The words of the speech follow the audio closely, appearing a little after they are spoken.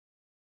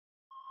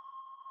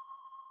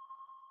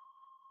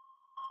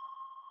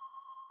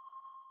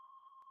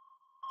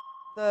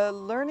The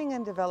Learning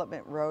and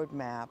Development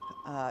Roadmap,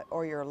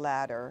 or your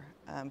ladder,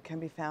 can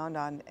be found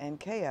on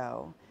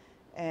NKO.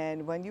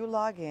 And when you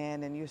log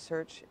in and you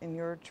search in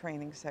your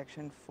training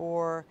section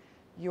for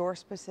your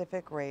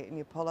specific rate and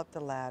you pull up the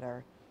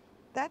ladder,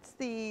 that's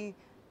the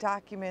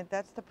document,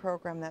 that's the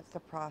program, that's the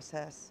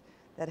process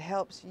that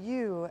helps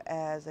you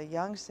as a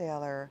young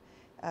sailor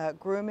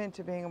groom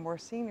into being a more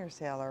senior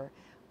sailor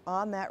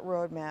on that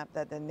roadmap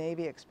that the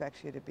Navy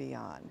expects you to be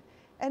on.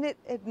 And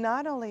it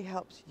not only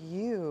helps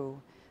you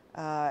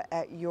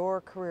at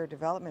your career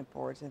development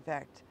boards. In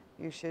fact,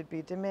 you should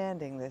be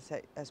demanding this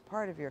as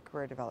part of your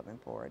career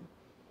development board.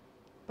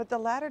 But the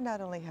ladder not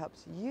only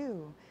helps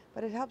you,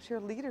 but it helps your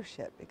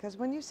leadership, because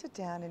when you sit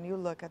down and you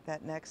look at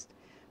that next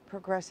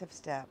progressive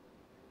step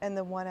and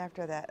the one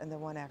after that and the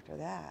one after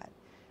that,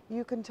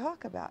 you can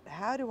talk about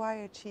how do I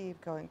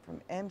achieve going from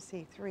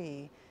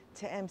MC3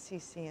 to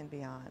MCC and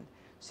beyond.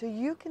 So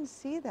you can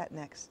see that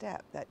next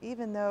step, that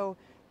even though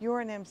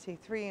you're an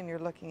MC3 and you're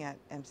looking at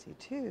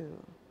MC2,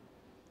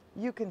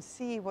 you can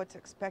see what's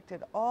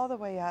expected all the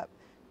way up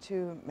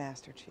to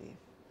Master Chief.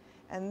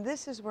 And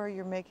this is where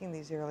you're making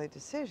these early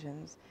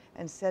decisions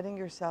and setting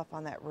yourself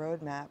on that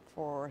roadmap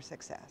for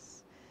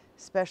success,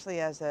 especially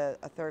as a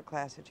third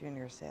class or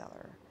junior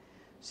sailor.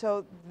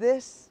 So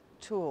this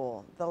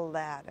tool, the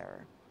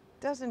ladder,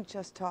 doesn't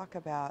just talk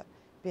about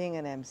being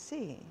an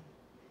MC.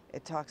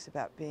 It talks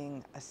about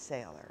being a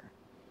sailor.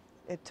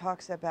 It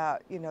talks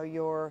about,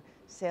 your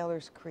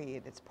sailor's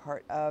creed. It's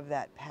part of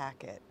that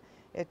packet.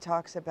 It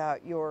talks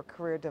about your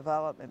career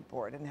development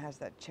board and has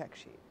that check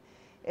sheet.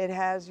 It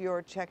has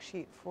your check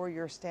sheet for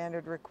your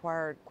standard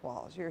required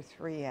quals, your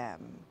 3M,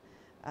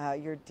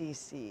 your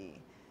DC.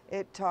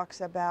 It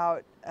talks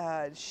about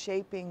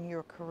shaping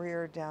your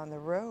career down the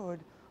road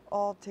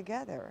all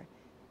together.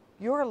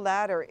 Your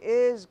ladder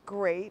is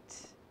great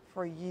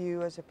for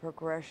you as a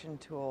progression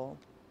tool,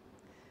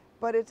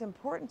 but it's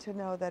important to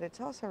know that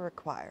it's also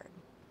required.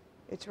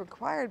 It's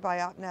required by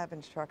OpNav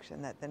instruction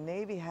that the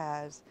Navy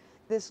has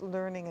this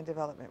learning and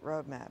development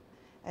roadmap,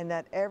 and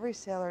that every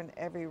sailor and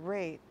every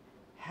rate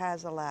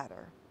has a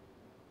ladder,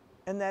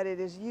 and that it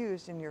is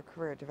used in your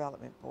career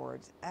development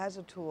boards as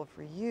a tool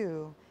for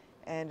you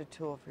and a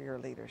tool for your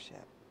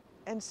leadership.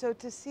 And so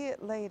to see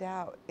it laid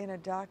out in a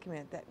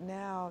document that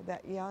now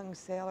that young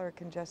sailor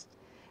can just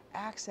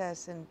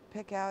access and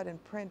pick out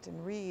and print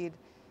and read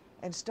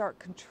and start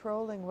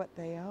controlling what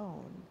they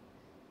own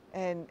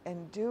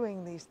and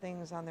doing these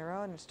things on their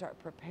own and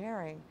start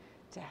preparing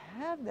to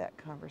have that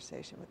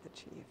conversation with the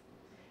chief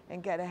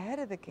and get ahead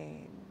of the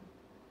game,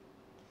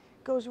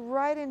 goes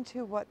right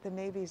into what the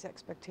Navy's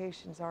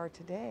expectations are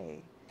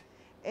today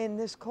in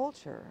this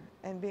culture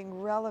and being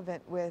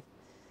relevant with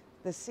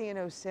the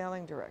CNO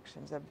sailing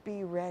directions of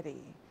be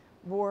ready,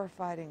 war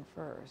fighting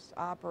first,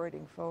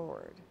 operating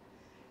forward.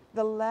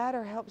 The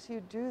ladder helps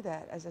you do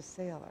that as a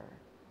sailor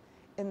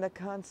in the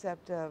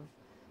concept of,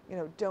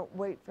 don't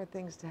wait for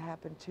things to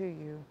happen to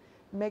you,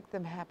 make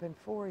them happen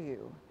for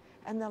you.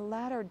 And the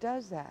ladder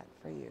does that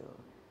for you.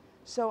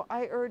 So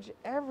I urge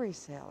every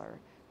sailor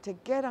to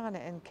get on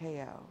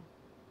NKO,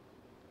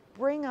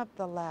 bring up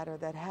the ladder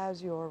that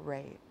has your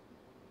rate,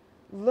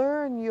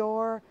 learn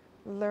your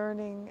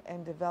learning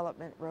and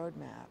development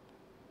roadmap,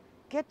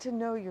 get to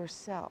know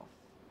yourself,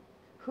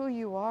 who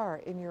you are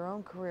in your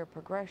own career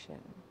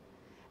progression,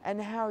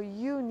 and how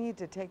you need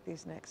to take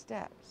these next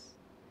steps,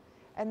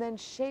 and then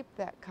shape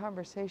that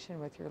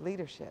conversation with your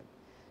leadership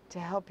to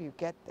help you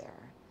get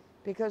there.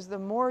 Because the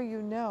more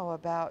you know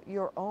about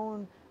your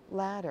own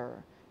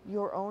ladder,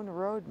 your own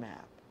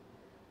roadmap,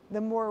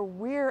 the more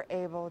we're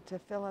able to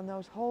fill in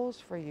those holes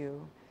for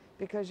you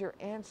because you're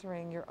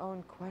answering your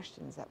own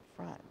questions up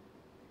front.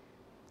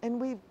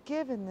 And we've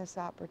given this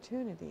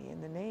opportunity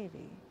in the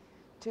Navy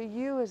to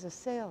you as a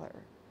sailor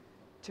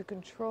to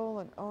control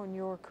and own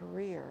your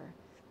career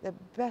the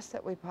best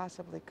that we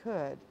possibly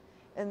could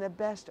and the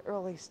best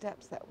early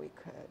steps that we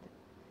could.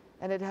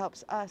 And it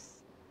helps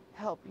us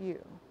help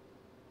you.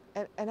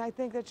 And I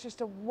think that's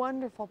just a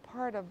wonderful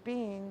part of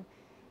being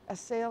a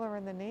sailor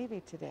in the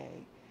Navy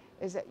today,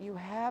 is that you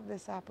have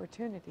this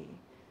opportunity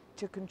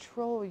to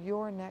control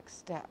your next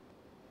step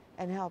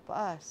and help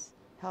us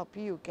help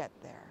you get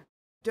there.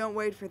 Don't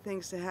wait for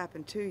things to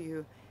happen to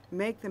you.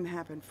 Make them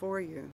happen for you.